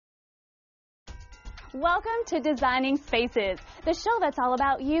Welcome to Designing Spaces, the show that's all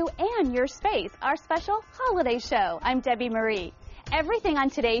about you and your space, our special holiday show. I'm Debbie Marie. Everything on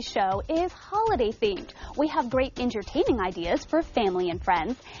today's show is holiday themed. We have great entertaining ideas for family and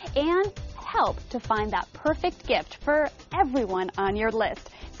friends and help to find that perfect gift for everyone on your list.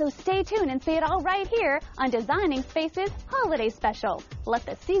 So stay tuned and see it all right here on Designing Spaces Holiday Special. Let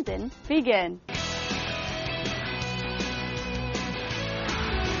the season begin.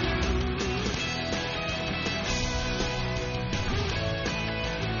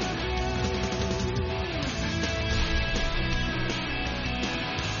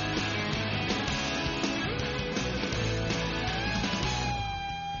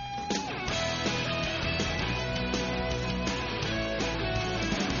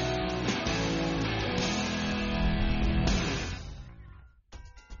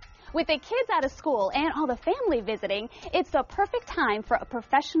 With the kids out of school and all the family visiting, it's the perfect time for a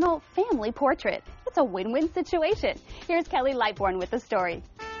professional family portrait. It's a win-win situation. Here's Kellie Lightbourn with the story.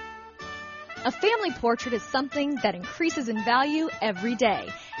 A family portrait is something that increases in value every day.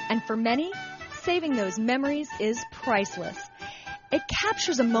 And for many, saving those memories is priceless. It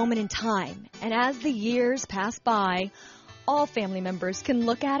captures a moment in time, and as the years pass by, all family members can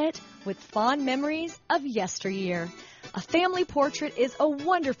look at it with fond memories of yesteryear. A family portrait is a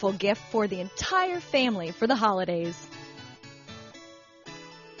wonderful gift for the entire family for the holidays.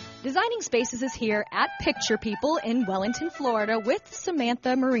 Designing Spaces is here at Picture People in Wellington, Florida with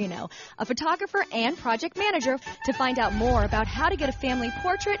Samantha Moreno, a photographer and project manager, to find out more about how to get a family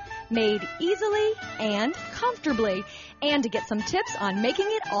portrait made easily and comfortably, and to get some tips on making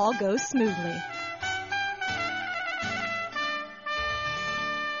it all go smoothly.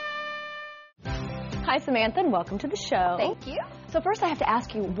 Hi, Samantha, and welcome to the show. Thank you. So first I have to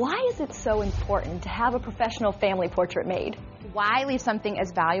ask you, why is it so important to have a professional family portrait made? Why leave something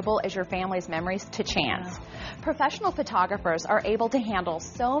as valuable as your family's memories to chance? Professional photographers are able to handle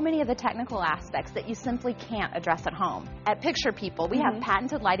so many of the technical aspects that you simply can't address at home. At Picture People, we have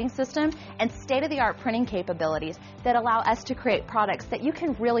patented lighting systems and state-of-the-art printing capabilities that allow us to create products that you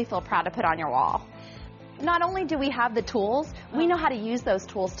can really feel proud to put on your wall. Not only do we have the tools, we know how to use those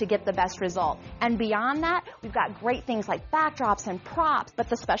tools to get the best result. And beyond that, we've got great things like backdrops and props. But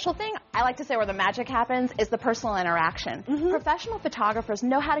the special thing, I like to say where the magic happens, is the personal interaction. Professional photographers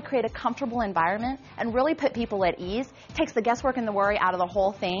know how to create a comfortable environment and really put people at ease. It takes the guesswork and the worry out of the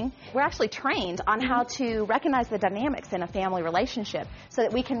whole thing. We're actually trained on how to recognize the dynamics in a family relationship so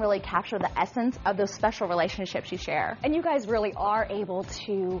that we can really capture the essence of those special relationships you share. And you guys really are able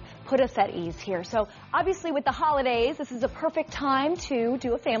to put us at ease here. So obviously with the holidays, this is a perfect time to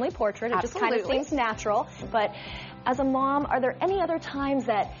do a family portrait. It just kind of seems natural. But as a mom, are there any other times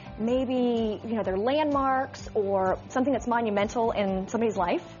that maybe, they're landmarks or something that's monumental in somebody's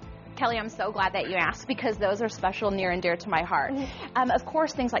life? Kelly, I'm so glad that you asked because those are special, near and dear to my heart. Of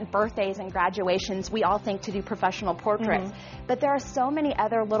course, things like birthdays and graduations, we all think to do professional portraits. But there are so many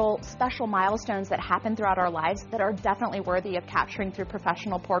other little special milestones that happen throughout our lives that are definitely worthy of capturing through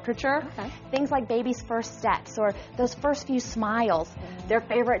professional portraiture. Things like baby's first steps or those first few smiles, their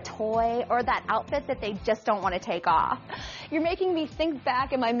favorite toy, or that outfit that they just don't want to take off. You're making me think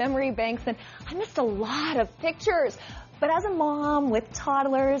back in my memory banks, and I missed a lot of pictures. But as a mom with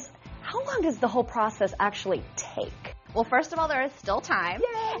toddlers, how long does the whole process actually take? Well, first of all, there is still time.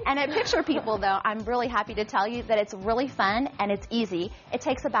 Yay! And at Picture People, though, I'm really happy to tell you that it's really fun and it's easy. It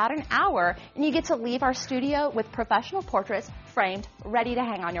takes about an hour, and you get to leave our studio with professional portraits framed, ready to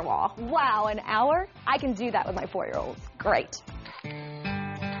hang on your wall. Wow, an hour? I can do that with my 4-year-olds. Great.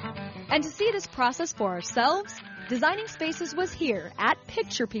 And to see this process for ourselves, Designing Spaces was here at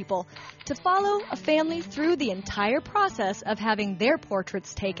Picture People to follow a family through the entire process of having their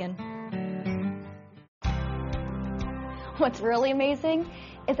portraits taken. What's really amazing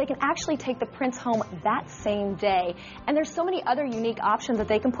is they can actually take the prints home that same day. And there's so many other unique options that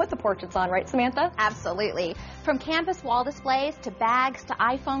they can put the portraits on, right, Samantha? Absolutely. From canvas wall displays to bags to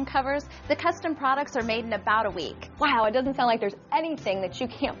iPhone covers, the custom products are made in about a week. Wow, it doesn't sound like there's anything that you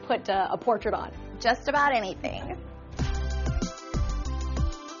can't put a portrait on. Just about anything.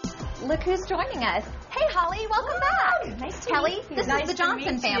 Look who's joining us. Hey, Holly, welcome back. Nice to Kelly, meet you. this is the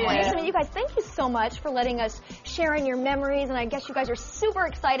Johnson family. Nice to meet you guys. Thank you so much for letting us share in your memories, and I guess you guys are super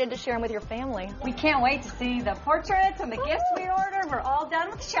excited to share them with your family. We can't wait to see the portraits and the gifts we ordered. We're all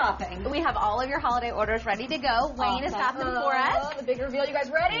done with shopping. We have all of your holiday orders ready to go. Wayne has got them for us. The big reveal. You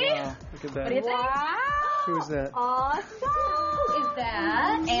guys ready? Wow, look at that. What do you think? Wow. Who's that? Awesome. Who is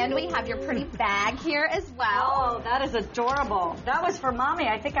that? And we have your pretty bag here as well. Oh, that is adorable. That was for Mommy.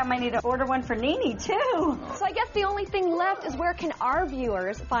 I think I might need to order one for Nene, too. So I guess the only thing left is where can our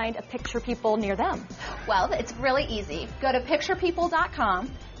viewers find a Picture People near them? Well, it's really easy. Go to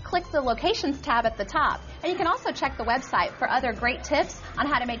picturepeople.com, click the Locations tab at the top, and you can also check the website for other great tips on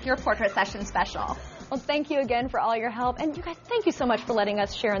how to make your portrait session special. Well, thank you again for all your help. And you guys, thank you so much for letting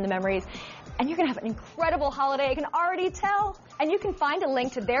us share in the memories. And you're going to have an incredible holiday, I can already tell. And you can find a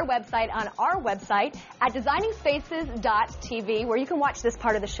link to their website on our website at designingspaces.tv, where you can watch this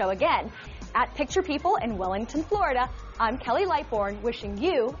part of the show again. At Picture People in Wellington, Florida, I'm Kellie Lightbourn, wishing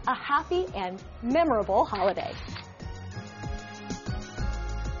you a happy and memorable holiday.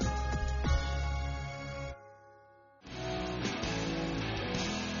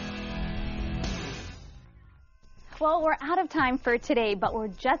 Well, we're out of time for today, but we're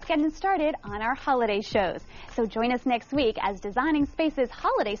just getting started on our holiday shows. So join us next week as Designing Spaces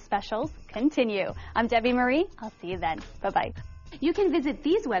holiday specials continue. I'm Debbie Marie. I'll see you then. Bye-bye. You can visit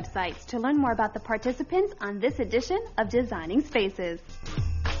these websites to learn more about the participants on this edition of Designing Spaces.